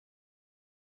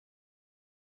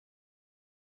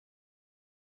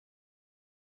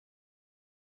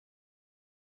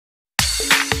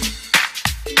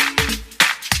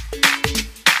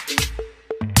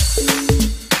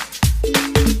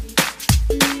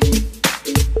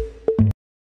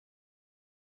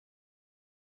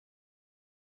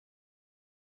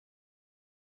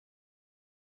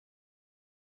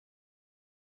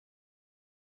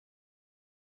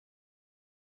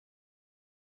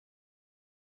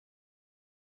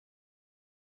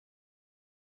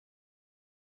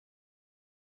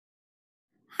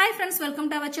Hi friends, welcome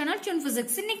to our channel Tune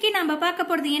Physics. இன்னைக்கு நம்ம பார்க்க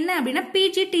போறது என்ன அப்படினா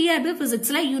PG TRB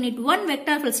Physicsல Unit 1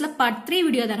 Vector Fieldsல Part 3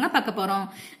 video தாங்க பார்க்க போறோம்.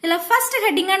 இதுல first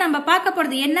heading நம்ம பார்க்க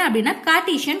போறது என்ன அப்படினா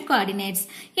Cartesian coordinates.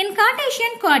 In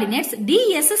Cartesian coordinates,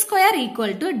 ds square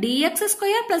equal to dx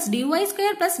square plus dy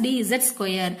square plus dz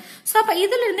square. So அப்ப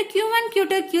இதில இருந்து q1,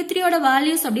 q2, q3 ஓட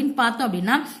values அப்படினு பார்த்தோம்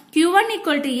அப்படினா q1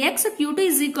 equal to x, q2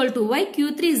 is equal to y,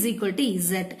 q3 is equal to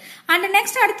z. And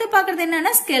next அடுத்து பார்க்கிறது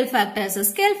என்னன்னா scale factors.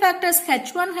 Scale factors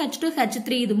h1, h2,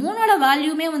 h3 இது மூணோட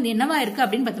வேல்யூமே வந்து என்னவா இருக்கு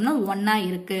அப்படினு பார்த்தோம்னா 1 ஆ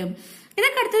இருக்கு.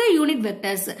 இதுக்கு அடுத்து unit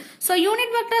vectors. So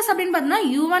unit vectors அப்படினு பார்த்தா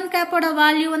u1 cap ஓட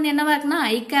வேல்யூ வந்து என்னவா இருக்குனா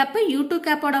i cap, u2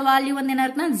 cap ஓட வேல்யூ வந்து என்ன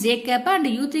இருக்குனா j cap and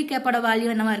u3 cap ஓட வேல்யூ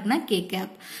என்னவா இருக்குனா k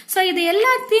cap. சோ இது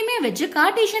எல்லாத்தையுமே வெச்சு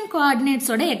கார்ட்டீசியன் கோஆர்டினேட்ஸ்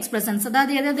ஓட எக்ஸ்பிரஷன்ஸ்,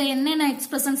 அதாவது எது என்னென்ன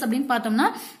எக்ஸ்பிரஷன்ஸ் அப்படினு பார்த்தோம்னா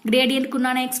gradient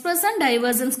குண்டான expression,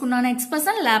 divergence குண்டான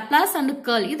expression, Laplace and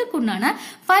curl இதுக்குண்டான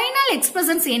final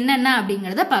expressions என்னென்ன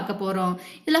அப்படிங்கறத பார்க்க போறோம்.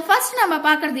 இதுல ஃபர்ஸ்ட் நம்ம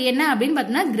பார்க்கிறது என்ன அப்படினு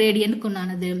பார்த்தா கிரேடியன்ட்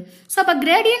குண்டானது. சோ அப்ப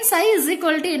gradient psi is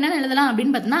equal to என்ன எழுதலாம்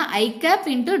அப்படினு பார்த்தா i cap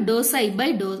into dou psi by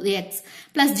dou x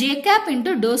plus j cap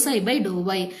into dou psi by dou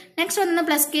y. Next வந்து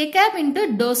plus k cap into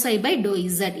dou psi by dou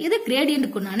z. இது gradient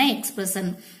குண்டான expression.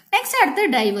 Next அடுத்து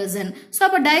diversion. So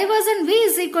அப்ப diversion v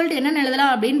is equal to என்ன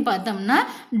எழுதலாம் அப்படினு பார்த்தோம்னா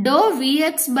dou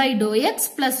vx by dou x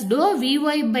plus dou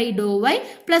vy by dou y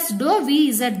plus dou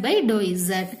vz by dou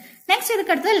z. Next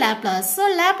இதுக்கு அடுத்து Laplace. So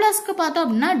Laplaceக்கு பார்த்தோம்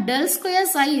அப்படினா del square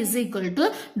psi is equal to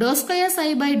dou square psi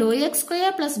by dou x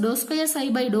square plus dou square psi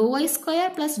by dou y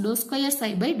square plus dou square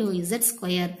psi by dou z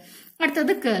square.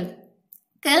 அடுத்தது curl.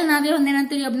 curl நாவே வந்து என்ன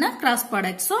தெரியும் அப்படினா cross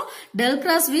product. So del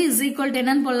cross v is equal to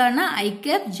என்னன்னு போடலாம்னா i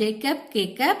cap, j cap, k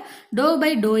cap, dou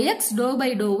by dou x, dou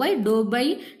by dou y, dou by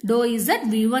dou z,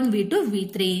 v1, v2,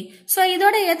 v3. So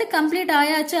இதோட எது complete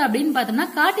ஆயாச்சு அப்படின்னு பார்த்தோம்னா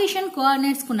Cartesian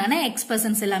coordinates குண்டான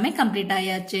expressions எல்லாமே complete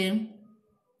ஆயாச்சு.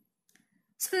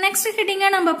 So next heading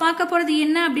நம்ம பார்க்க போறது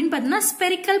என்ன அப்படினு பார்த்தா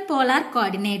spherical polar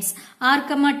coordinates r,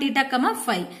 θ,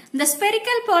 phi. The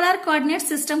spherical polar coordinate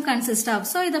system consists of.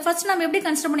 So இத first நம்ம எப்படி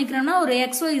கன்சிடர் பண்ணிக்கிறோம்னா ஒரு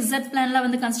xy z பிளான்ல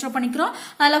வந்து கன்சிடர் பண்ணிக்கிறோம்.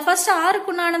 அதுல first r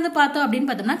குனானது பார்த்தோம் அப்படினு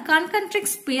பார்த்தோம்னா concentric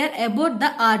sphere about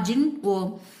the origin O.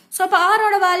 So அப்ப r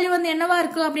ஓட வேல்யூ வந்து என்னவா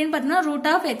இருக்கு அப்படினு பார்த்தா root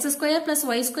of x square plus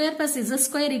y square plus z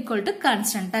square equal to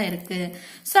constant ஆ இருக்கு.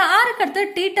 So r க்கு அடுத்து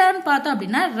θ ன்னு பார்த்தோம்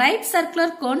அப்படினா right circular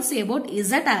cones about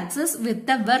z axis with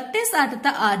the vertex at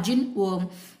the origin O.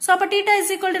 So அப்ப θ is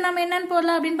equal to நம்ம என்னன்னு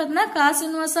போடலாம் அப்படினு பார்த்தா cos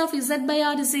inverse of z by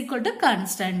r is equal to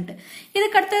constant.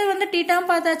 இதுக்கு அடுத்து வந்து θ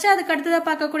பார்த்தாச்சு. அதுக்கு அடுத்து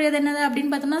பார்க்க கூடியது என்னது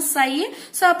அப்படினு பார்த்தா psi.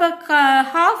 So அப்ப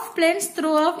half planes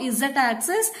through of z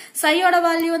axis psi ஓட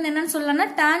வேல்யூ வந்து என்னன்னு சொல்லலாம்னா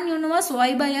tan inverse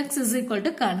y by x is equal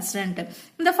to constant.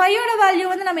 இந்த phi ஓட வேல்யூ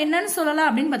வந்து நம்ம என்னன்னு சொல்லலாம்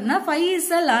அப்படினு பார்த்தா phi is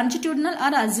a longitudinal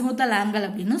or azimuthal angle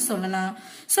அப்படினு சொல்லலாம்.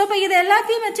 சோ அப்ப இது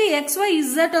எல்லாத்தையும் வச்சு x y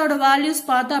z ஓட வேல்யூஸ்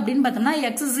பார்த்தோம் அப்படினு பார்த்தோம்னா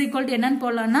x is equal to என்னன்னு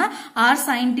போடலாம்னா r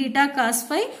sin theta cos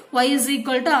phi, y is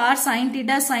equal to r sin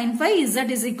theta sin phi,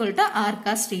 z is equal to r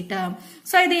cos theta.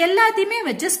 So இது எல்லாத்தையுமே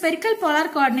வச்சு spherical polar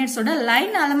coordinates ஓட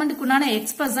line element குண்டான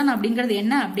expression அப்படிங்கிறது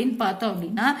என்ன அப்படினு பார்த்தோம்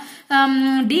அப்படினா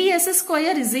ds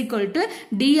square is equal to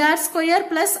dr square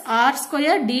plus r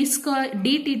square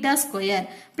d theta square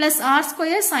plus r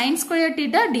square sin square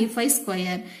theta d phi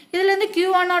square. இதுல இருந்து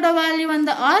q1 ஓட வேல்யூ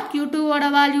வந்து r, q2 ஓட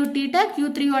வேல்யூ theta,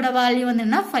 q3 ஓட வேல்யூ வந்து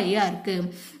என்ன phi ஆ இருக்கு.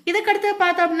 இதுக்கு அடுத்து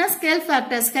பார்த்தோம் அப்படினா scale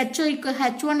factors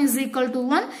h1 is equal to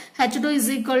 1, h2 is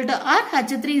equal to r,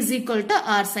 h3 is equal to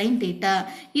r sin theta.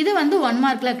 இது வந்து 1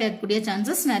 மார்க்ல கேட்கக்கூடிய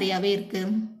சான்சஸ் நிறையவே இருக்கு.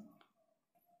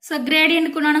 So gradient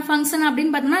குண்டான ஃபங்க்ஷன்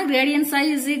அப்படினு பார்த்தோம்னா gradient psi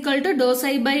is equal to dou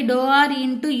psi by dou r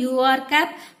into ur cap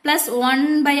plus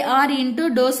 1 by r into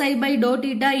dou psi by dou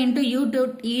theta into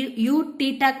u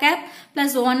theta cap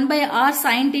plus 1 by r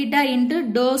sin theta into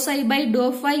dou psi by dou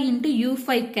phi into u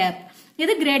phi cap.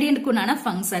 இது gradient குண்டான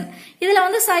function. இதுல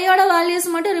வந்து psi ஓட values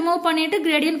மட்டும் remove பண்ணிட்டு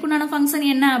gradient குண்டான function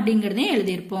என்ன அப்படிங்கறதையும்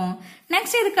எழுதி இருப்போம்.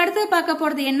 நெக்ஸ்ட் இதுக்கு அடுத்து பார்க்க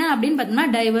போறது என்ன அப்படினு பார்த்தோம்னா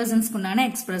டைவர்ஜன்ஸ் குண்டான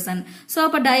எக்ஸ்பிரஷன். சோ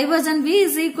அப்ப divergence v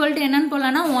is equal to என்னன்னு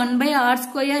போடலாம்னா 1 by r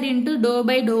square into dou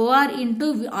by dou r into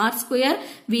r square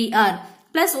vr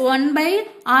plus 1 by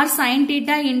r sin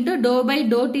theta into dou by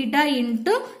dou theta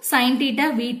into sin theta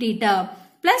v theta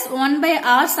plus 1 by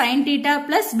r sin theta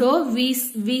plus dou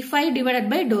v phi divided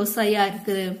by dou psi ஆ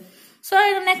இருக்கு. So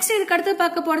next இதுக்கு அடுத்து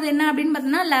பார்க்க போறது என்ன அப்படினு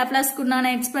பார்த்தோம்னா Laplace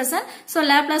குண்டான expression. So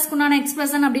Laplace குண்டான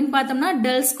expression அப்படினு பார்த்தோம்னா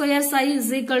del square psi is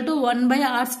equal to 1 by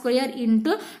r square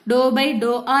into dou by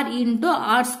dou r into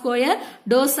r square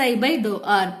dou psi by dou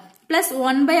r plus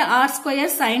 1 by r square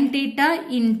sin theta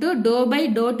into dou by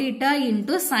dou theta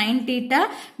into sin theta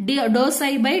dou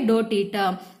psi by dou theta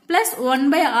plus 1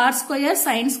 by r square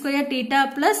sin square theta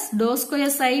plus dou square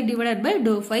psi divided by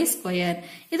dou phi square.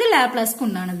 இது Laplace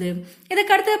குண்டானது.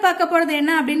 இதுக்கு அடுத்து பார்க்க போறது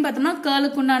என்ன அப்படின்னு பார்த்தோம்னா curl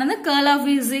குண்டானது. curl of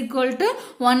v is equal to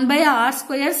 1 by r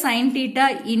square sin theta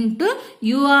into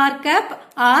u r cap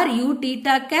r u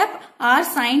theta cap r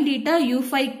sin theta u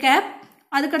phi cap.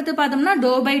 அதுக்கு அடுத்து பார்த்தோம்னா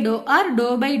dou by dou r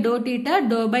dou by dou theta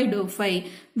dou by dou phi.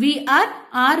 v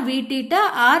r v theta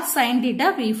r sin theta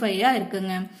v phi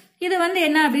இருக்குங்க. இது வந்து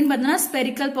என்ன அப்படின்னு பார்த்தோம்னா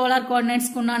spherical polar coordinates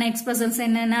குண்டான expressions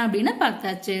என்னென்ன அப்படின்னு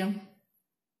பார்த்தாச்சு.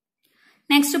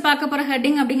 நெக்ஸ்ட் பார்க்க போற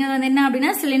ஹெட்டிங் அப்படிங்கிறது வந்து என்ன அப்படின்னா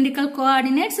cylindrical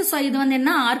coordinates. சோ இது வந்து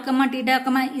என்ன r, θ,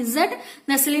 z.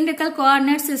 the cylindrical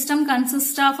coordinate system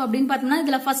consists of அப்படின்னு பார்த்தோம்னா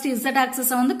இதுல ஃபர்ஸ்ட் z axis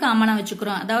வந்து காமனா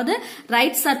வச்சுக்கிறோம். அதாவது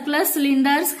right circular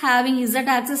cylinders having z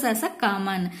axis as a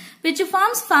common, which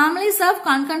forms families of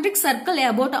concentric circle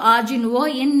about origin O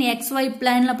in xy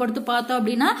planeல பொறுத்து பார்த்தோம்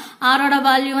அப்படின்னா r ஓட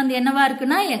வேல்யூ வந்து என்னவா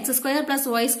இருக்குன்னா x² plus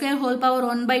y² whole power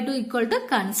 1/2 equal to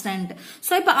constant.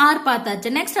 So இப்போ r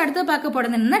பார்த்தாச்சு. Next அடுத்து பார்க்க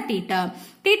போறது என்னன்னா θ.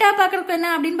 θ பார்க்கறதுக்கு என்ன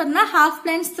அப்படின்னு பார்த்தோம்னா half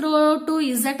planes through to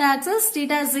z axis.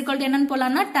 θ is equal to என்னன்னு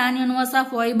போலாம்னா tan inverse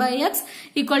of y by x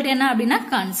equal to என்ன அப்படின்னா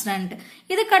constant.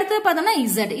 இதுக்கு அடுத்து பார்த்தோம்னா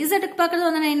z. க்கு பார்க்கறது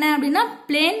வந்து என்ன அப்படின்னா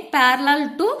plane parallel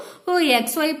to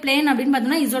xy plane அப்படின்னு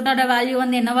பார்த்தோம்னா z ஓட வேல்யூ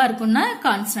வந்து என்னவா இருக்கும்னா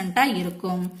கான்ஸ்டன்ட்டா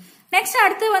இருக்கும். நெக்ஸ்ட்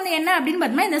அடுத்து வந்து என்ன அப்படின்னு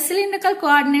பார்த்தோம்னா இந்த cylindrical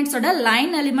coordinates ஓட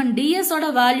லைன் எலிமெண்ட் ds ஓட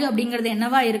வேல்யூ அப்படிங்கிறது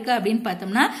என்னவா இருக்கு அப்படின்னு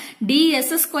பார்த்தோம்னா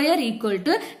ds² equal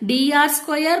to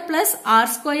dr² plus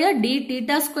r²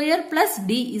 dθ² plus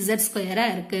dz²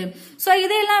 இருக்கு. சோ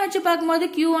இதெல்லாம் வச்சு பார்க்கும்போது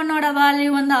q1 ஓட வேல்யூ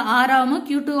வந்து r ஆவும்,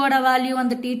 q2 ஓட வேல்யூ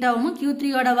வந்து θ ஆவும்,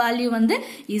 q3 ஓட வேல்யூ வந்து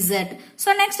z. So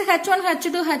next h1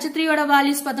 h2 h3 ஓட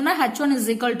வேல்யூஸ் பார்த்தோம்னா h1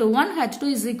 is equal to 1,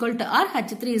 h2 is equal to r,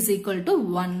 h3 is equal to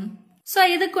 1. So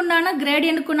இதுக்குண்டான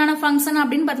gradient குண்டான function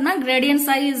அப்படின்னு பார்த்தோம்னா gradient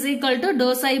psi is equal to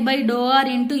dou psi by dou r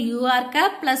into u r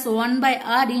cap plus 1 by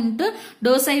r into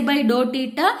dou psi by dou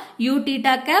theta u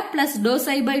theta cap plus dou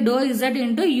psi by dou z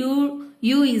into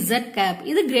u z cap.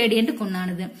 இது gradient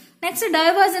குண்டானது. Next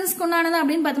divergence குண்டானது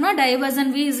அப்படின்னு பார்த்தோம்னா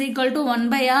divergent v is equal to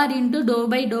 1 by r into dou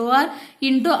by dou r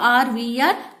into r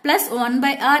vr plus 1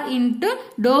 by r into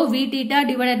dou v theta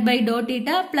divided by dou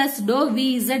theta plus dou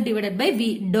v z divided by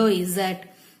dou z.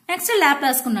 Next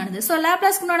Laplace குண்டானது. So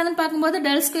Laplace குண்டானதுன்னு பார்க்கும்போது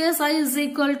del square psi is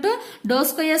equal to dou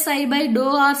square psi by dou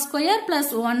r square plus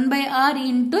 1 by r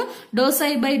into dou psi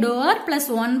by dou r plus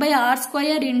 1 by r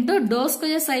square into dou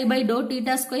square psi by dou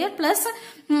theta square plus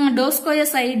dou square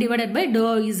psi divided by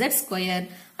dou z square.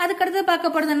 அதுக்கு அடுத்து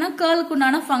பார்க்க போறதுன்னா curl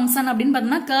குண்டான function அப்படின்னு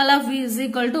பார்த்தோம்னா curl of v is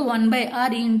equal to 1 by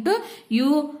r into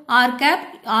u r cap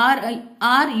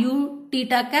r u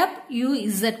theta cap u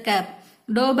z cap.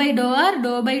 dou by dou r,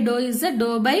 dou by dou z,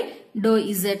 dou by dou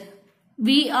z.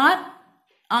 v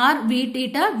r v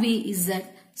theta v z.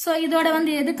 So இதோட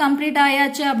வந்து எது complete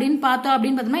ஆயாச்சு அப்படின்னு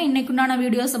பார்த்தோம்னா இன்னைக்குண்டான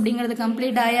videos அப்படிங்கிறது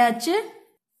complete ஆயாச்சு.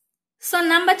 So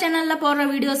நம்ம சேனல்ல போடுற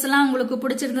வீடியோஸ் எல்லாம் உங்களுக்கு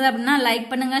பிடிச்சிருந்தது அப்படின்னா லைக்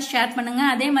பண்ணுங்க, ஷேர் பண்ணுங்க.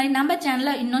 அதே மாதிரி நம்ம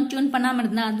சேனல்ல இன்னும் டியூன் பண்ணாம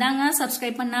இருந்தா அதாங்க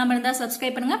சப்ஸ்கிரைப் பண்ணாம இருந்தா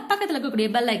சப்ஸ்கிரைப் பண்ணுங்க. பக்கத்துல இருக்கக்கூடிய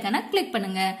பெல் ஐகானை கிளிக்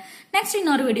பண்ணுங்க. நெக்ஸ்ட்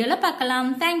இன்னொரு வீடியோல பார்க்கலாம்.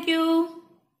 Thank you.